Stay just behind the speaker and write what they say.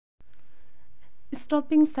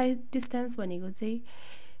Stopping side distance भनेको चाहिँ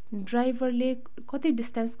ड्राइभरले कति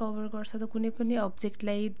डिस्टेन्स कभर गर्छ त कुनै पनि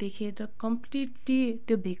अब्जेक्टलाई देखेर कम्प्लिटली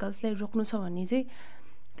त्यो भेहिकल्सलाई रोक्नु छ भने चाहिँ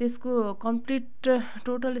त्यसको कम्प्लिट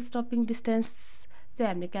टोटल स्टपिङ डिस्टेन्स चाहिँ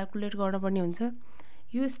हामीले क्यालकुलेट गर्नुपर्ने हुन्छ।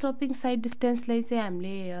 यो स्टपिङ साइड डिस्टेन्सलाई चाहिँ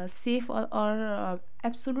हामीले safe or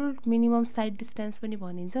absolute minimum side distance पनि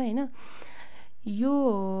भनिन्छ हैन। यो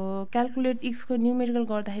क्यालकुलेट यसको न्युमेरिकल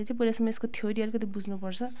गर्दाखेरि चाहिँ पहिलासम्म यसको थ्योरी अलिकति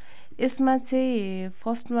बुझ्नुपर्छ। यसमा चाहिँ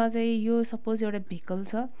फर्स्टमा चाहिँ यो सपोज एउटा भेहिकल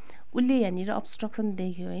छ, उसले यहाँनिर अब्स्ट्रक्सन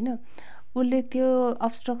देख्यो हैन, उसले त्यो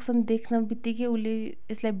अब्स्ट्रक्सन देख्न बित्तिकै उसले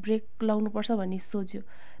यसलाई ब्रेक लाउनुपर्छ भन्ने सोच्यो,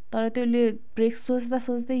 तर त्यसले ब्रेक सोच्दा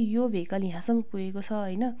सोच्दै यो भेहिकल यहाँसम्म पुगेको छ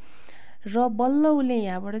हैन, र बल्ल उसले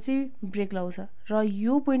यहाँबाट चाहिँ ब्रेक लाउँछ र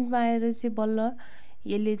यो पोइन्टमा आएर चाहिँ बल्ल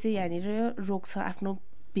यसले चाहिँ यहाँनिर रोक्छ, आफ्नो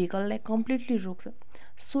भेहिकललाई कम्प्लिटली रोक्छ।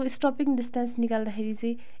 सो स्टपिङ डिस्टेन्स निकाल्दाखेरि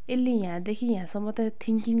चाहिँ यसले यहाँदेखि यहाँसम्म त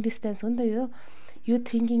थिङ्किङ डिस्टेन्स हो नि त यो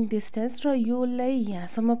थिङ्किङ डिस्टेन्स, र योलाई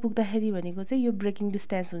यहाँसम्म पुग्दाखेरि भनेको चाहिँ यो ब्रेकिङ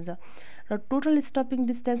डिस्टेन्स हुन्छ, र टोटल स्टपिङ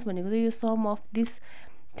डिस्टेन्स भनेको चाहिँ यो some of this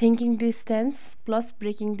thinking distance plus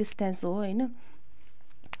breaking distance हो हैन।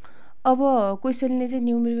 अब क्वेसनले चाहिँ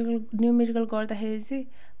न्युमेरिकल गर्दाखेरि चाहिँ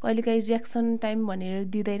कहिलेकाहीँ रियाक्सन टाइम भनेर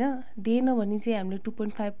दिएन भने चाहिँ हामीले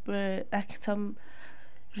 2.5 राख्छौँ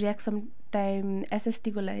रियाक्सन टाइम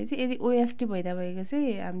एसएसडी को लागि चाहिँ। यदि ओएसडी भएको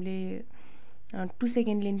चाहिँ हामीले 2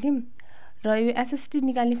 सेकेन्ड लिन्थ्यौँ, र यो एसएसडी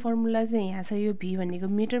निकाल्ने फर्मुला चाहिँ यहाँ छ, यो भी भनेको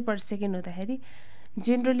मिटर पर सेकेन्ड हुँदाखेरि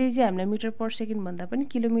जेनरली चाहिँ हामीलाई मिटर पर सेकेन्ड भन्दा पनि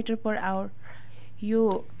किलोमिटर पर आवर,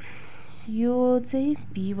 यो चाहिँ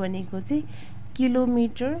भी भनेको चाहिँ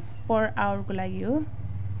किलोमिटर पर आवरको लागि हो,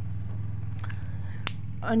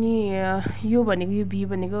 अनि यो भनेको यो भी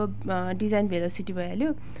भनेको डिजाइन भेलोसिटी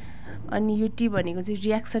भइहाल्यो, अनि यो टी भनेको चाहिँ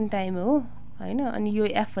रियाक्सन टाइम हो हैन, अनि यो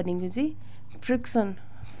एफ भनेको चाहिँ फ्रिक्सन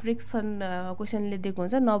क्वेसनले दिएको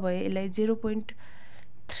हुन्छ, नभए यसलाई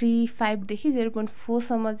 0.35 देखि 0.4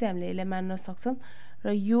 सम्म चाहिँ हामीले यसलाई मान्न सक्छौँ,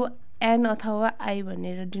 र यो एन अथवा आई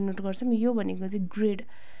भनेर डिनोट गर्छौँ। यो भनेको चाहिँ ग्रेड,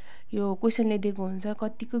 यो क्वेसनले दिएको हुन्छ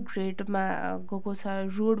कतिको ग्रेडमा गएको छ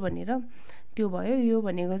रोड भनेर, त्यो भयो। यो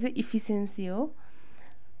भनेको चाहिँ इफिसियन्सी हो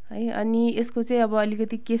है। अनि यसको चाहिँ अब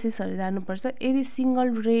अलिकति केसेसहरू जानुपर्छ। यदि single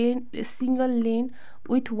lane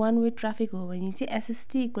with one way traffic हो भने चाहिँ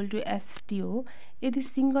एसएसटी इक्वल टु एसटी हो। यदि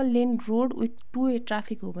single lane road with 2 way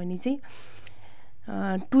traffic हो भने चाहिँ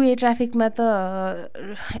 2 वे ट्राफिकमा त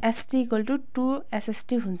एसटी इक्वल टु 2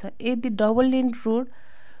 एसएसटी हुन्छ। यदि double lane road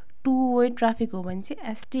 2 way traffic हो भने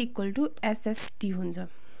चाहिँ एसटी इक्वल टु एसएसटी हुन्छ।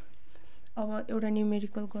 अब एउटा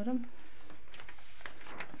न्युमेरिकल गरौँ।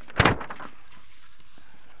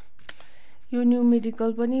 यो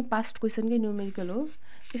न्युमेरिकल पनि पास्ट क्वेसनकै न्युमेरिकल हो।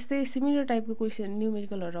 यस्तै सिमिलर टाइपको क्वेसन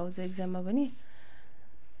न्युमेरिकलहरू आउँछ एक्जाममा पनि।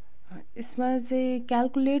 यसमा चाहिँ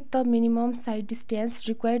calculate the minimum side distance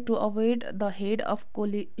required to avoid the head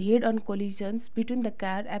on collisions between the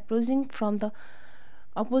car approaching from the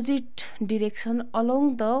opposite direction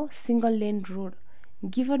along the single lane road.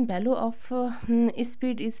 Given value of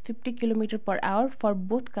speed is 50 km per hour for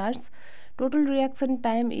both cars. Total reaction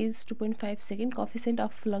time is 2.5 seconds. Coefficient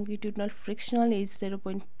of longitudinal frictional is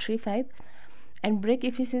 0.35 and brake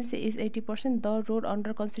efficiency is 80%. The road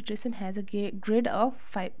under consideration has a grade of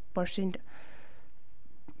 5%.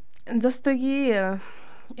 जस्तो कि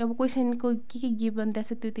अब क्वेसनको के given त्यहाँ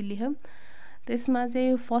चाहिँ त्यो लेखौँ। त्यसमा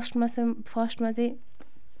चाहिँ फर्स्टमा चाहिँ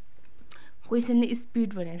क्वेसनले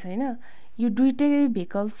स्पिड भनेको छ हैन। यो दुईटै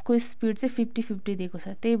भेहिकल्सको स्पिड चाहिँ 50-50 दिएको छ,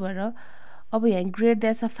 त्यही भएर अब यहाँ ग्रेड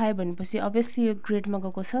दिएको छ 5 भनेपछि अभियसली यो ग्रेडमा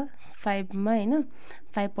गएको छ 5 मा हैन,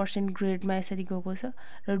 5% ग्रेडमा यसरी गएको छ,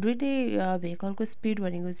 र दुईटै भेहिकलको स्पिड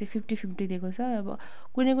भनेको चाहिँ 50-50 दिएको छ। अब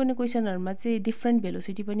कुनै क्वेसनहरुमा चाहिँ डिफ्रेन्ट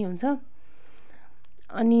भेलोसिटी पनि हुन्छ।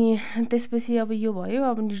 अनि त्यसपछि अब यो भयो।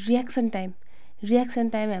 अब रियाक्सन टाइम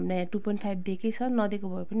हामीलाई 2.5 दिएकै छ, नदिएको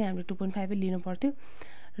भए पनि हामीले 2.5 लिनु पर्थ्यो।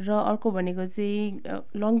 र अर्को भनेको चाहिँ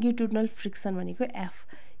लङ्गिट्युडनल फ्रिक्सन भनेको एफ,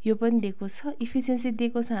 यो पनि दिएको छ। इफिसियन्सी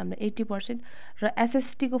दिएको छ हामीलाई 80%, र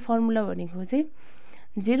एसएसटी को फर्मुला भनेको चाहिँ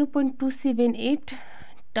 0.278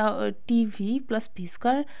 TV plus V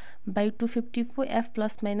square by 254 F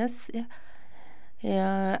plus minus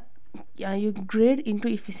यो ग्रेड इन्टु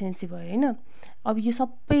इफिसियन्सी भयो हैन। अब यो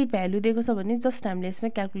सबै भ्यालु दिएको छ भने जस्ट हामीले यसमा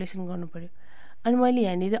क्यालकुलेसन गर्नु पर्यो। अनि मैले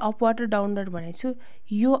यहाँनिर अपवार्ड र डाउनवार्ड भनेको छु।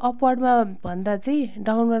 यो अपवार्डमा भन्दा चाहिँ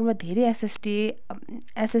डाउनवार्डमा धेरै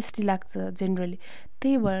एसएसटी लाग्छ जेनरली,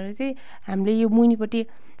 त्यही भएर चाहिँ हामीले यो मुनिपट्टि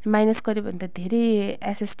माइनस गर्यो भने त धेरै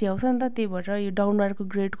एसएसटी आउँछ नि त, त्यही भएर यो डाउनवार्डको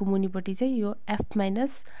ग्रेडको मुनिपट्टि चाहिँ यो एफ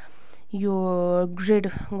माइनस यो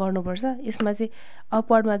ग्रेड गर्नुपर्छ। यसमा चाहिँ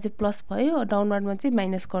अपवार्डमा चाहिँ प्लस भयो, डाउनवार्डमा चाहिँ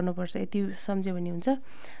माइनस गर्नुपर्छ, यति सम्झ्यो भने हुन्छ।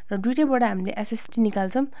 र दुईटैबाट हामीले एसएसटी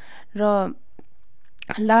निकाल्छौँ, र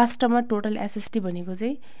लास्ट टर्ममा टोटल एसएसडी भनेको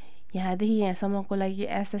चाहिँ यहाँदेखि यहाँसम्मको लागि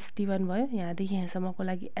SSD1 भयो, यहाँदेखि यहाँसम्मको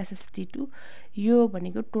लागि SSD2, यो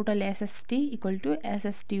भनेको total SSD equal to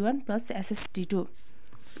SSD1 plus SSD2।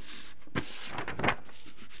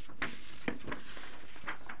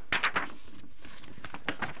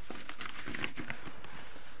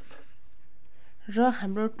 र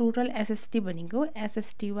हाम्रो टोटल SSD भनेको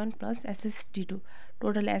SSD1 plus SSD2,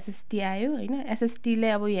 total SSD आयो हैन। SSD लाई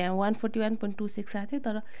अब यहाँ 141.26 आएको थियो,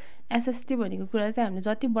 तर SSD भनेको कुरा चाहिँ हामीले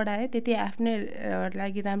जति बढायो त्यति आफ्नै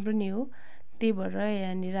लागि राम्रो नै हो। त्यही भएर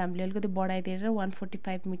यहाँनिर हामीले अलिकति बढाइदिएर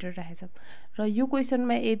 145 मिटर राखेछौँ। र यो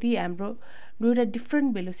क्वेसनमा यदि हाम्रो दुईवटा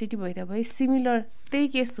डिफ्रेन्ट भेलोसिटी भइदियो भए सिमिलर त्यही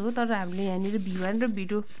केस हो, तर हामीले यहाँनिर V1 र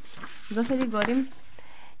V2 जसरी गऱ्यौँ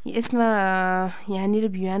यसमा यहाँनिर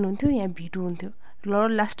V1 हुन्थ्यो, यहाँ V2 हुन्थ्यो। र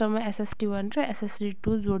लास्ट टर्ममा SSD1 र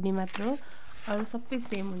SSD2 जोड्ने मात्र हो, अरू सबै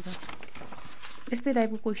सेम हुन्छ। यस्तै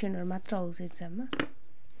टाइपको क्वेसनहरू मात्र आउँछ एक्जाममा।